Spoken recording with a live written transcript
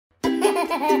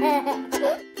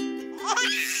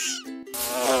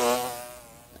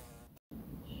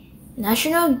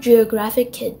National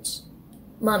Geographic Kids.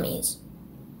 Mummies.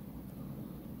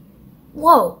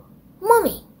 Whoa!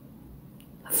 Mummy!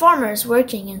 A farmer is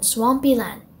working in swampy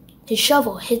land. His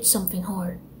shovel hits something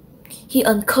hard. He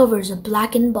uncovers a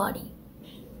blackened body.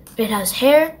 It has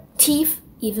hair, teeth,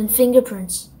 even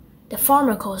fingerprints. The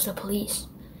farmer calls the police.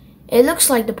 It looks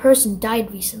like the person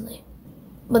died recently.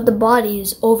 But the body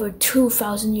is over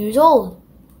 2,000 years old.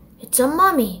 It's a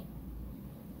mummy.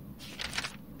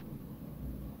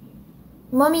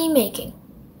 Mummy making.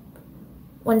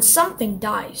 When something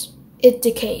dies, it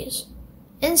decays.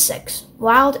 Insects,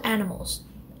 wild animals,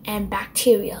 and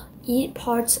bacteria eat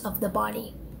parts of the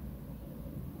body.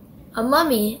 A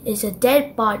mummy is a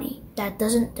dead body that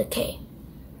doesn't decay.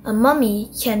 A mummy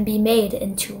can be made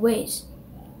in two ways.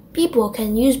 People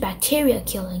can use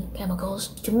bacteria-killing chemicals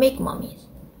to make mummies.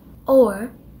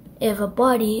 Or, if a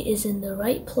body is in the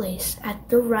right place at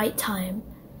the right time,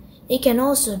 it can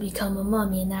also become a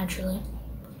mummy naturally.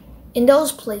 In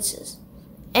those places,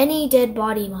 any dead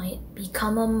body might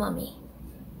become a mummy.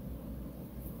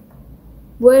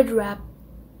 Word wrap.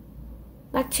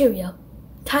 Bacteria,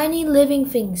 tiny living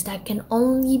things that can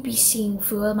only be seen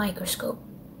through a microscope.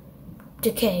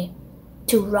 Decay,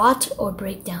 to rot or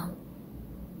break down.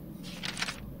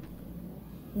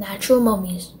 Natural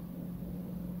mummies.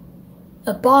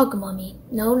 A bog mummy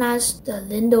known as the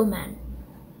Lindo man.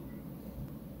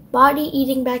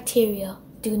 Body-eating bacteria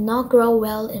do not grow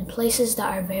well in places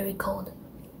that are very cold,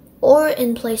 or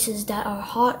in places that are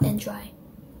hot and dry,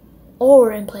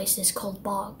 or in places called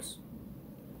bogs.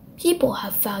 People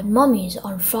have found mummies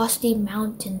on frosty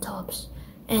mountain tops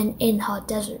and in hot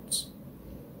deserts.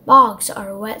 Bogs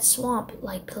are wet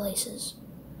swamp-like places.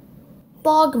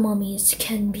 Bog mummies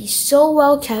can be so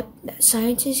well kept that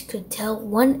scientists could tell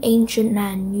one ancient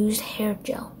man used hair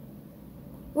gel.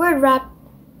 Word wrap.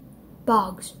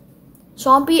 Bogs.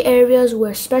 Swampy areas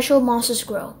where special mosses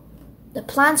grow. The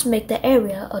plants make the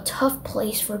area a tough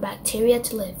place for bacteria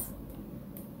to live.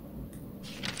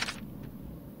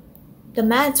 The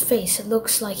man's face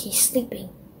looks like he's sleeping,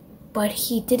 but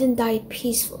he didn't die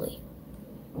peacefully.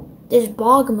 This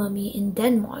bog mummy in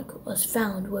Denmark was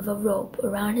found with a rope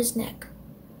around his neck.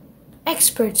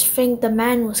 Experts think the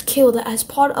man was killed as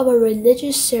part of a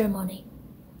religious ceremony.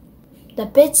 The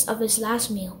bits of his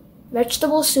last meal,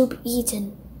 vegetable soup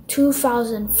eaten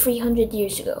 2,300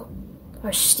 years ago,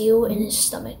 are still in his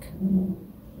stomach.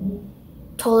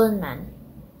 Tolen man.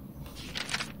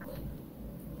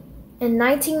 In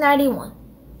 1991,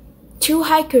 two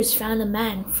hikers found a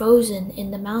man frozen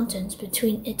in the mountains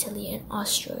between Italy and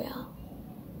Austria.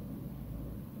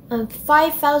 A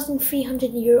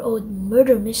 5,300-year-old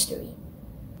murder mystery.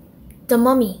 The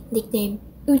mummy, nicknamed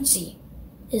Ötzi,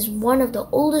 is one of the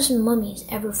oldest mummies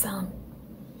ever found.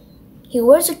 He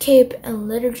wears a cape and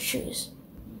leather shoes,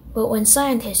 but when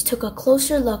scientists took a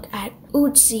closer look at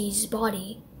Ötzi's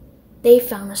body, they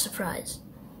found a surprise.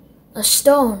 A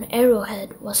stone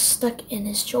arrowhead was stuck in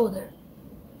his shoulder.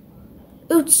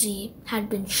 Ötzi had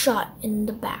been shot in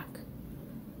the back.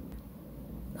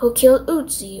 Who killed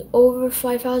Ötzi over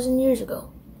 5,000 years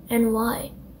ago, and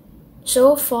why?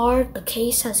 So far, the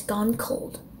case has gone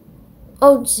cold.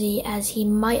 Ötzi as he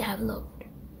might have looked.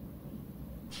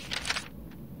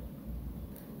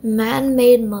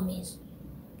 Man-made mummies.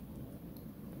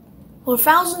 For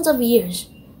thousands of years,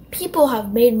 people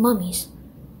have made mummies.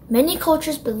 Many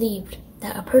cultures believed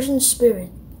that a person's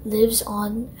spirit lives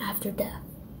on after death.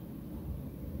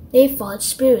 They thought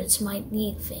spirits might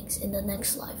need things in the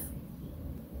next life.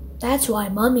 That's why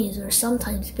mummies are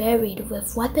sometimes buried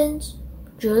with weapons,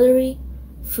 jewelry,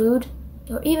 food,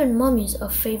 or even mummies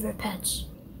of favorite pets.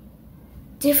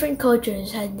 Different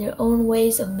cultures had their own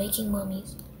ways of making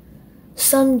mummies.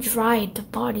 Some dried the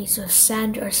bodies with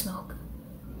sand or smoke.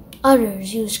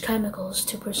 Others used chemicals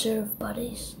to preserve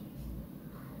bodies.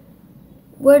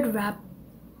 Word wrap.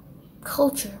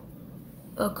 Culture.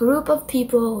 A group of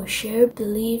people who share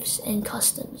beliefs and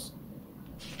customs.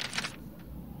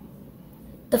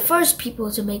 The first people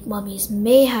to make mummies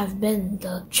may have been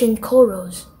the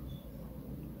Chincoros.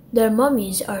 Their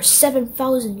mummies are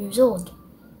 7,000 years old.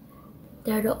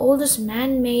 They're the oldest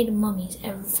man-made mummies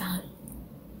ever found.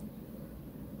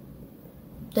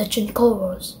 The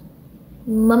Chincoros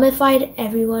mummified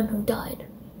everyone who died,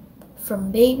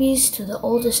 from babies to the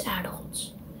oldest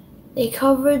adults. They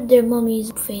covered their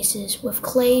mummies' faces with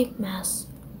clay masks.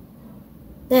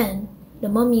 Then, the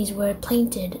mummies were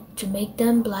painted to make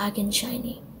them black and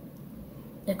shiny.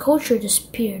 The culture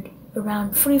disappeared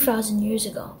around 3,000 years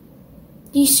ago.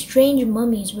 These strange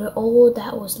mummies were all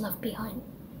that was left behind.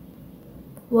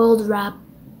 World wrap.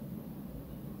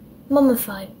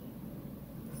 Mummify.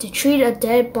 To treat a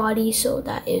dead body so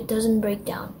that it doesn't break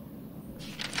down.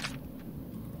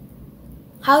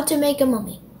 How to make a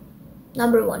mummy.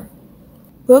 Number 1.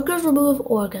 Workers remove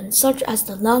organs such as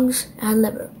the lungs and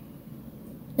liver.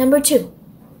 Number 2.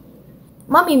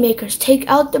 Mummy makers take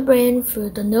out the brain through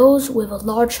the nose with a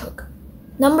large hook.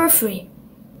 Number 3.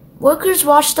 Workers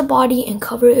wash the body and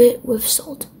cover it with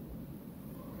salt.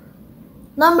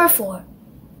 Number 4.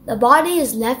 The body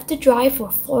is left to dry for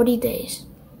 40 days.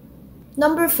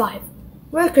 Number 5.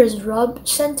 Workers rub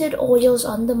scented oils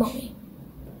on the mummy.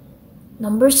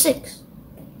 Number 6.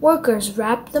 Workers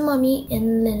wrap the mummy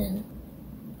in linen.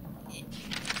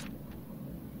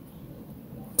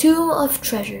 Tomb of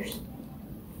Treasures.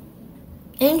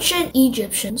 Ancient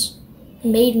Egyptians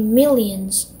made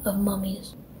millions of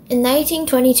mummies. In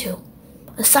 1922,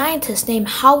 a scientist named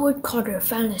Howard Carter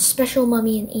found a special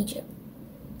mummy in Egypt.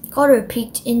 Carter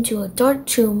peeked into a dark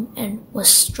tomb and was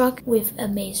struck with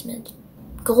amazement.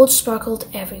 Gold sparkled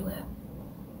everywhere.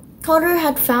 Carter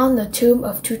had found the tomb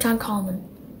of Tutankhamun,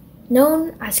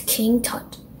 known as King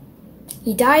Tut.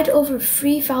 He died over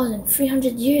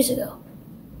 3,300 years ago.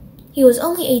 He was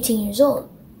only 18 years old,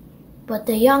 but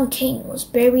the young king was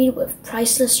buried with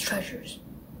priceless treasures.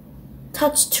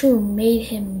 Tut's tomb made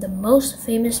him the most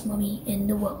famous mummy in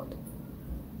the world.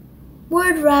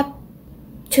 Word wrap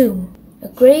tomb, a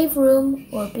grave room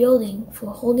or building for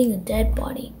holding a dead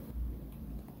body.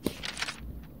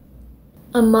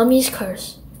 A Mummy's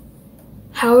Curse.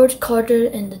 Howard Carter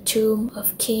in the tomb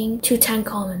of King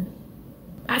Tutankhamun.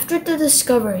 After the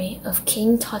discovery of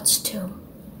King Tut's tomb,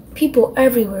 people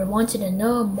everywhere wanted to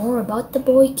know more about the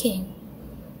boy king.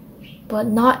 But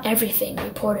not everything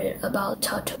reported about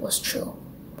Tut was true.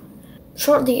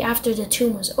 Shortly after the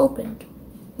tomb was opened,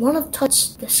 one of Tut's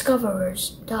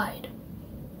discoverers died.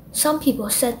 Some people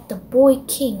said the boy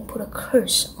king put a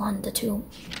curse on the tomb.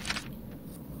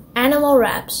 Animal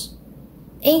wraps.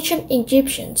 Ancient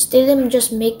Egyptians didn't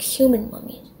just make human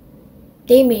mummies.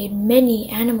 They made many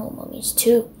animal mummies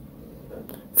too.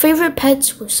 Favorite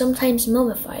pets were sometimes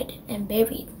mummified and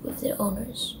buried with their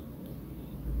owners.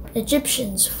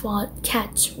 Egyptians thought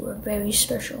cats were very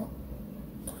special.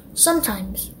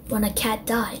 Sometimes, when a cat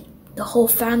died, the whole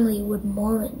family would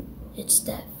mourn its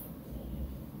death.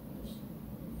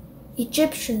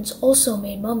 Egyptians also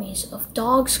made mummies of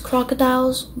dogs,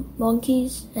 crocodiles,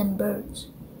 monkeys, and birds.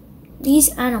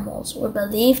 These animals were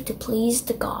believed to please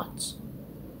the gods.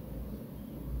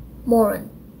 Mourn.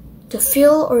 To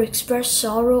feel or express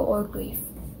sorrow or grief.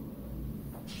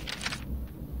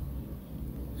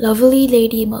 Lovely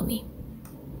Lady Mummy.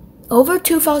 Over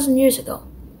 2,000 years ago,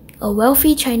 a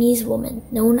wealthy Chinese woman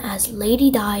known as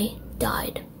Lady Di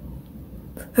died.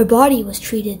 Her body was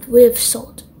treated with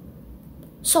salt.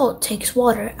 Salt takes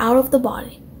water out of the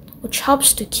body, which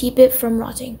helps to keep it from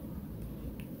rotting.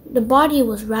 The body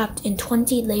was wrapped in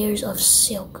 20 layers of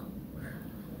silk.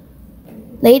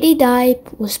 Lady Di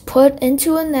was put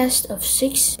into a nest of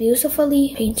 6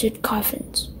 beautifully painted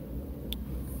coffins.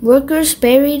 Workers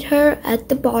buried her at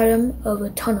the bottom of a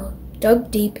tunnel dug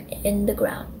deep in the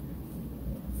ground.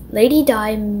 Lady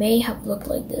Di may have looked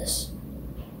like this.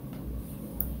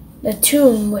 The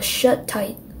tomb was shut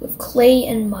tight with clay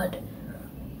and mud.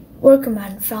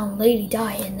 Workmen found Lady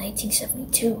Di in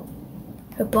 1972.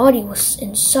 Her body was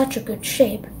in such a good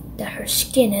shape that her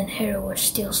skin and hair were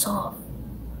still soft.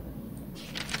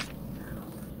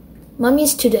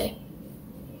 Mummies today.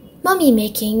 Mummy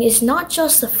making is not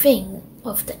just a thing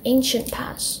of the ancient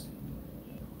past.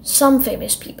 Some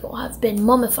famous people have been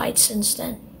mummified since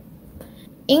then.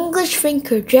 English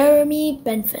thinker Jeremy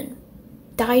Bentham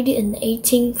died in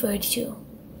 1832.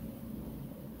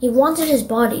 He wanted his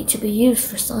body to be used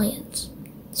for science.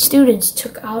 Students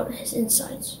took out his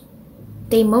insides.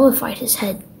 They mummified his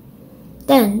head.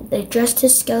 Then they dressed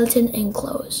his skeleton in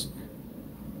clothes.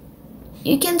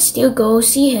 You can still go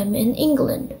see him in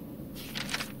England.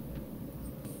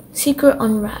 Secret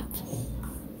Unwrapped.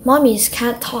 Mummies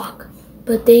can't talk,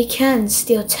 but they can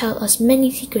still tell us many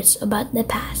secrets about the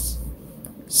past.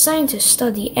 Scientists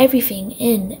study everything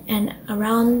in and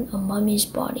around a mummy's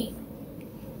body.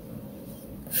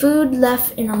 Food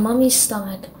left in a mummy's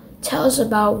stomach tells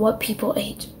about what people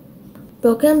ate.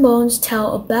 Broken bones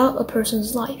tell about a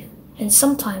person's life, and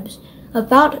sometimes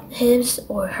about his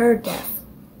or her death.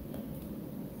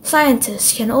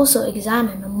 Scientists can also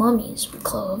examine a mummy's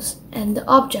clothes and the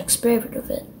objects buried with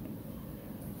it.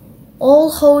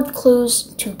 All hold clues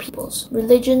to people's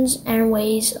religions and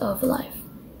ways of life.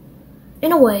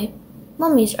 In a way,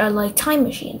 mummies are like time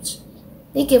machines.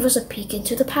 They give us a peek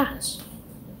into the past.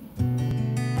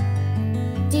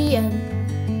 The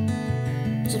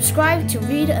end. Subscribe to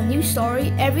read a new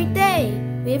story every day.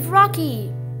 with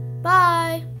Rocky.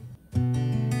 Bye!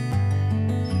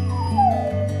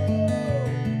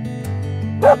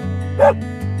 Woof, woof,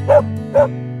 woof,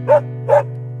 woof, woof,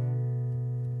 woof.